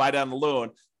loan, to buy down the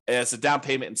loan as a down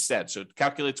payment instead. So it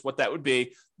calculates what that would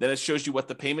be. Then it shows you what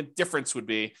the payment difference would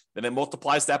be. Then it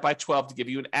multiplies that by 12 to give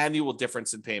you an annual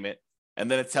difference in payment. And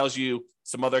then it tells you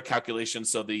some other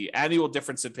calculations. So the annual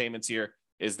difference in payments here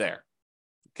is there.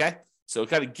 Okay. So it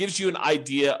kind of gives you an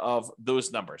idea of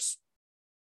those numbers.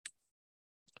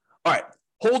 All right.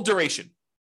 Hold duration.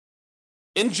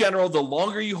 In general, the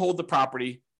longer you hold the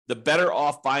property, the better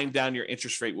off buying down your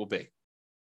interest rate will be.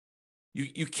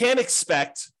 You can't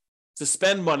expect to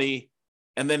spend money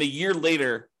and then a year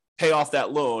later pay off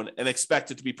that loan and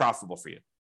expect it to be profitable for you.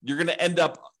 You're going to end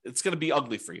up, it's going to be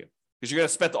ugly for you because you're going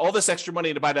to spend all this extra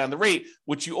money to buy down the rate,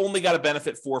 which you only got a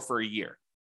benefit for a year.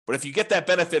 But if you get that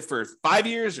benefit for 5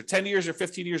 years or 10 years or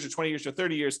 15 years or 20 years or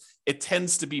 30 years, it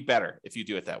tends to be better if you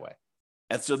do it that way.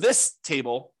 And so this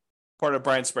table, part of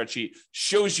Brian's spreadsheet,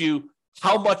 shows you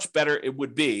how much better it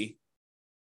would be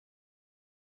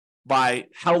by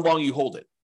how long you hold it.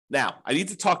 Now, I need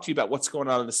to talk to you about what's going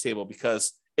on in this table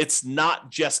because it's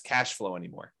not just cash flow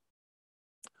anymore.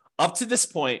 Up to this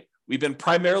point, we've been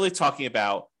primarily talking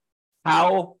about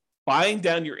how buying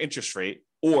down your interest rate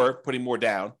or putting more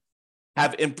down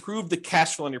have improved the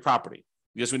cash flow on your property.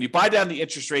 Because when you buy down the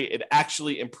interest rate, it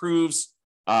actually improves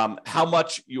how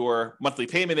much your monthly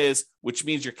payment is, which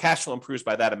means your cash flow improves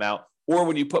by that amount. Or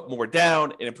when you put more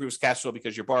down, it improves cash flow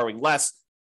because you're borrowing less,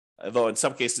 although in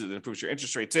some cases it improves your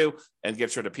interest rate too and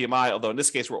gets rid of PMI. Although in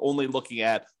this case, we're only looking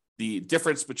at the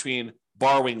difference between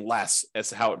borrowing less as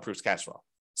to how it improves cash flow.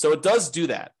 So it does do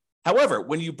that. However,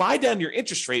 when you buy down your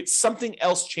interest rate, something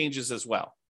else changes as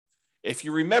well. If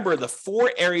you remember the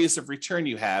 4 areas of return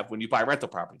you have when you buy rental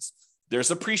properties,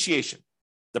 there's appreciation.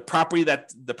 The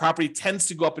property tends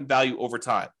to go up in value over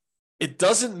time. It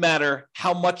doesn't matter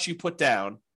how much you put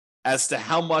down as to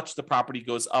how much the property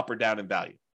goes up or down in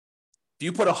value. If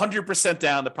you put 100%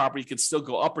 down, the property can still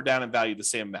go up or down in value the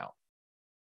same amount.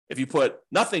 If you put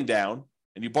nothing down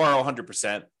and you borrow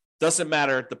 100%, doesn't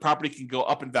matter, the property can go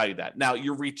up in value that. Now,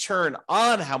 your return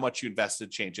on how much you invested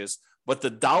changes, but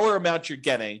the dollar amount you're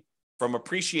getting from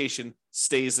appreciation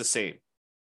stays the same.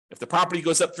 If the property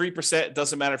goes up 3%, it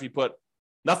doesn't matter if you put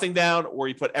nothing down or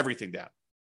you put everything down.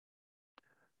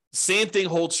 The same thing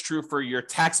holds true for your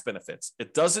tax benefits.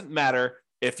 It doesn't matter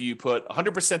if you put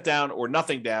 100% down or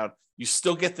nothing down, you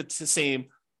still get the same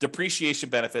depreciation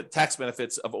benefit, tax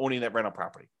benefits of owning that rental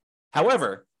property.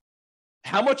 However,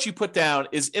 how much you put down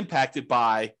is impacted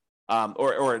by,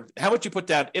 or how much you put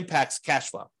down impacts cash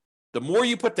flow. The more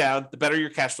you put down, the better your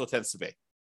cash flow tends to be.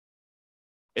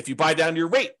 If you buy down your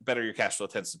rate, the better your cash flow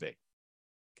tends to be.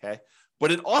 Okay.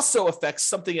 But it also affects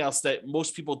something else that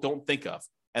most people don't think of,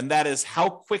 and that is how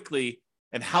quickly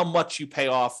and how much you pay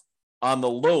off on the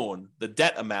loan, the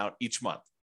debt amount each month.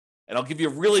 And I'll give you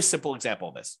a really simple example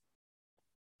of this.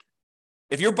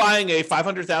 If you're buying a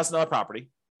 $500,000 property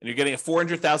and you're getting a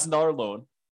 $400,000 loan,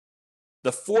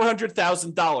 the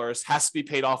 $400,000 has to be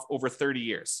paid off over 30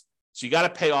 years. So you got to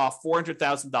pay off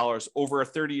 $400,000 over a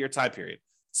 30-year time period.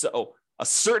 So a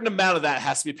certain amount of that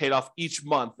has to be paid off each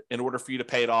month in order for you to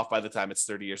pay it off by the time it's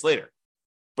 30 years later.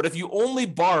 But if you only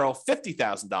borrow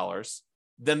 $50,000,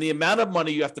 then the amount of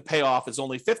money you have to pay off is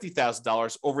only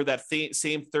 $50,000 over that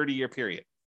same 30-year period.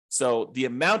 So the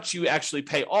amount you actually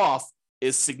pay off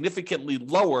is significantly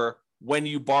lower when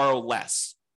you borrow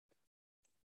less.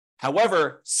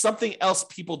 However, something else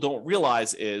people don't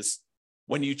realize is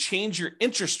when you change your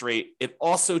interest rate, it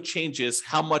also changes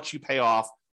how much you pay off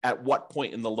at what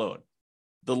point in the loan.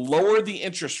 The lower the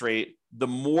interest rate, the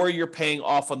more you're paying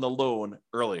off on the loan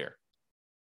earlier.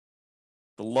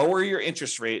 The lower your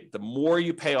interest rate, the more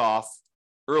you pay off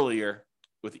earlier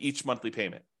with each monthly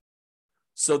payment.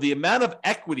 So the amount of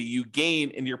equity you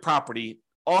gain in your property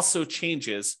also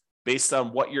changes based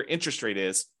on what your interest rate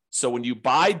is. So when you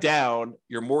buy down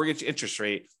your mortgage interest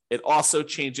rate, it also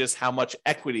changes how much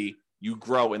equity you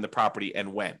grow in the property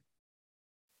and when.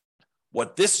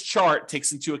 What this chart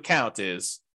takes into account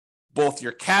is both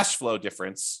your cash flow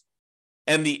difference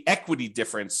and the equity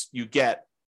difference you get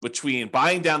between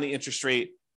buying down the interest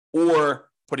rate or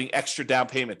putting extra down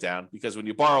payment down, because when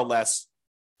you borrow less,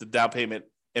 the down payment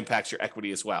impacts your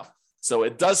equity as well. So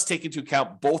it does take into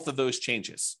account both of those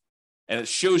changes, and it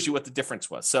shows you what the difference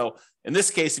was. So in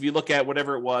this case, if you look at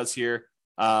whatever it was here,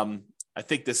 I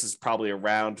think this is probably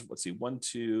around, let's see, 1,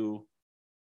 2,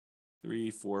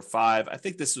 3, 4, 5. I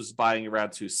think this was buying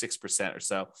around to 6% or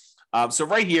so. So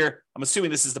right here, I'm assuming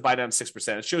this is the buy down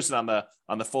 6%. It shows it on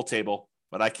the full table,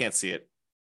 but I can't see it.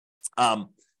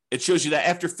 It shows you that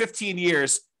after 15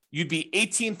 years, you'd be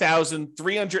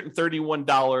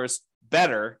 $18,331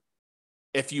 better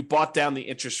if you bought down the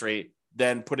interest rate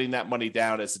than putting that money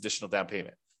down as additional down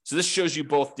payment. So this shows you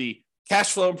both the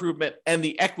cash flow improvement and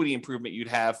the equity improvement you'd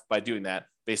have by doing that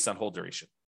based on hold duration.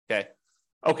 Okay.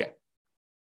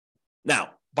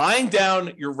 Now, buying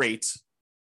down your rate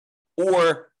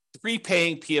or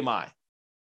prepaying PMI.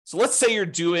 So let's say you're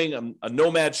doing a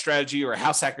nomad strategy or a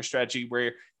house hacker strategy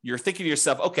where you're thinking to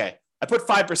yourself, okay, I put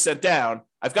 5% down.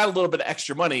 I've got a little bit of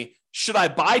extra money. Should I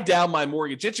buy down my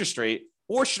mortgage interest rate,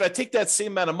 or should I take that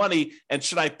same amount of money and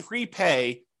should I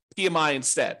prepay PMI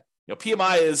instead? You know,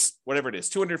 PMI is whatever it is,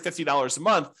 $250 a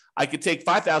month. I could take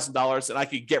 $5,000 and I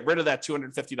could get rid of that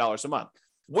 $250 a month.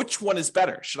 Which one is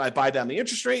better? Should I buy down the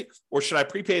interest rate or should I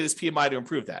prepay this PMI to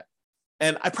improve that?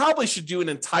 And I probably should do an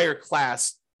entire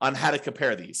class on how to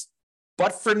compare these.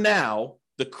 But for now,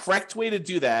 the correct way to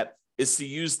do that is to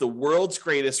use the world's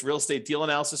greatest real estate deal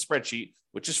analysis spreadsheet,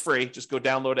 which is free. Just go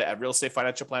download it at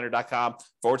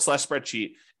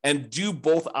realestatefinancialplanner.com/spreadsheet and do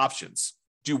both options.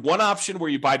 Do one option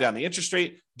where you buy down the interest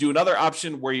rate, do another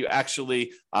option where you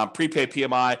actually prepay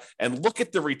PMI, and look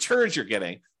at the returns you're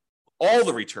getting, all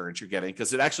the returns you're getting,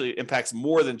 because it actually impacts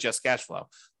more than just cash flow.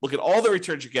 Look at all the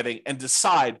returns you're getting and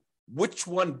decide which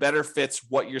one better fits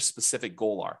what your specific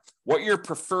goal are, what your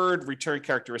preferred return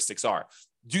characteristics are.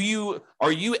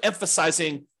 Are you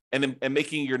emphasizing and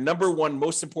making your number one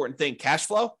most important thing cash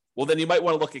flow? Well, then you might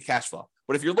want to look at cash flow.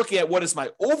 But if you're looking at what is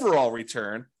my overall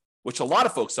return, which a lot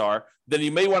of folks are, then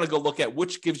you may want to go look at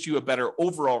which gives you a better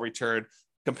overall return,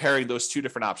 comparing those two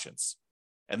different options.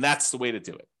 And that's the way to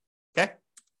do it. Okay.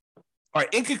 All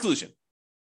right, in conclusion,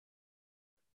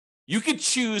 you can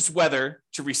choose whether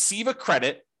to receive a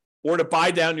credit or to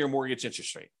buy down your mortgage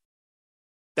interest rate.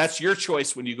 That's your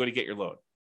choice when you go to get your loan.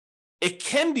 It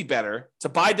can be better to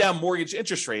buy down mortgage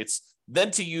interest rates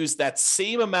than to use that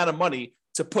same amount of money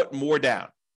to put more down.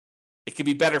 It can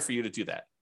be better for you to do that.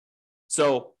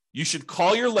 So you should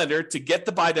call your lender to get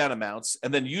the buy down amounts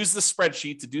and then use the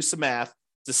spreadsheet to do some math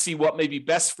to see what may be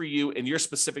best for you in your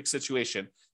specific situation.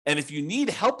 And if you need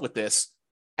help with this,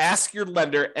 ask your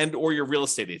lender and or your real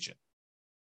estate agent.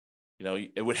 You know,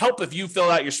 it would help if you fill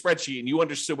out your spreadsheet and you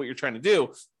understood what you're trying to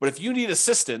do. But if you need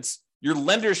assistance, your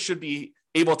lender should be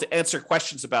able to answer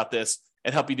questions about this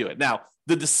and help you do it. Now,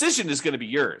 the decision is going to be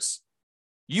yours.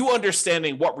 You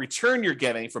understanding what return you're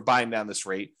getting for buying down this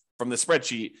rate from the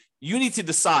spreadsheet, you need to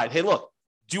decide, hey, look,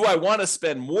 do I want to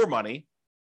spend more money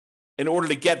in order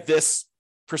to get this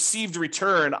perceived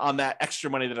return on that extra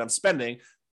money that I'm spending,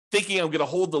 thinking I'm going to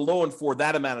hold the loan for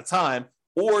that amount of time,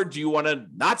 or do you want to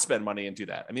not spend money and do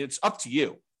that? I mean, it's up to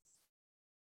you.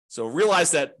 So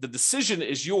realize that the decision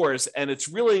is yours, and it's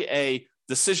really a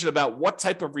decision about what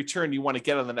type of return you want to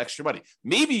get on that extra money.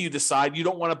 Maybe you decide you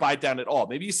don't want to buy down at all.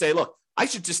 Maybe you say, look, I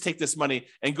should just take this money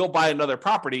and go buy another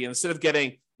property. And instead of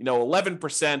getting,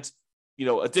 11%,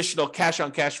 additional cash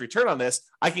on cash return on this,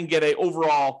 I can get a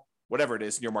overall, whatever it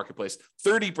is in your marketplace,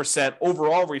 30%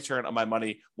 overall return on my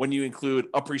money when you include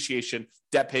appreciation,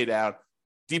 debt pay down,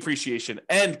 depreciation,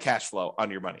 and cash flow on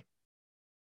your money.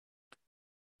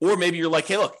 Or maybe you're like,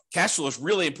 hey, look, cash flow is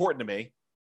really important to me.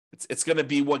 It's going to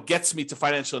be what gets me to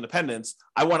financial independence.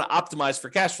 I want to optimize for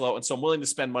cash flow. And so I'm willing to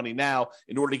spend money now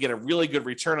in order to get a really good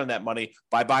return on that money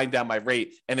by buying down my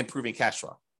rate and improving cash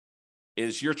flow. It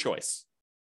is your choice.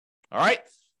 All right.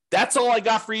 That's all I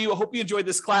got for you. I hope you enjoyed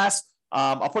this class.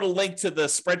 I'll put a link to the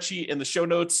spreadsheet in the show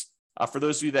notes for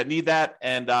those of you that need that.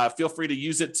 And feel free to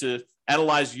use it to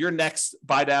analyze your next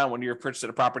buy down when you're purchasing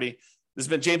a property. This has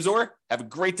been James Orr. Have a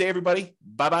great day, everybody.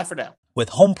 Bye-bye for now. With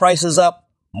home prices up,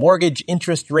 mortgage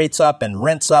interest rates up, and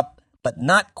rents up, but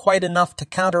not quite enough to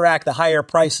counteract the higher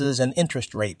prices and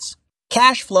interest rates,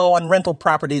 cash flow on rental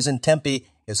properties in Tempe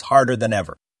is harder than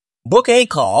ever. Book a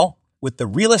call with the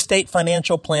Real Estate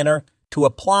Financial Planner to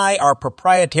apply our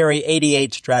proprietary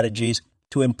 88 strategies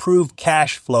to improve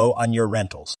cash flow on your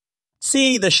rentals.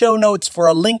 See the show notes for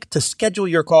a link to schedule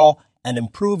your call and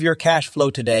improve your cash flow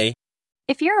today.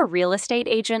 If you're a real estate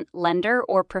agent, lender,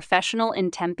 or professional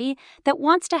in Tempe that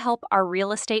wants to help our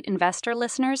real estate investor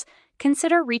listeners,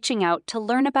 consider reaching out to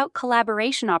learn about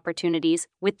collaboration opportunities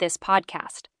with this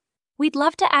podcast. We'd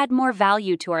love to add more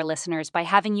value to our listeners by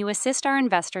having you assist our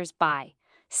investors buy,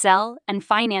 sell, and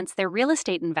finance their real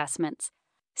estate investments.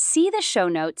 See the show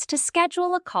notes to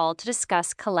schedule a call to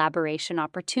discuss collaboration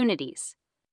opportunities.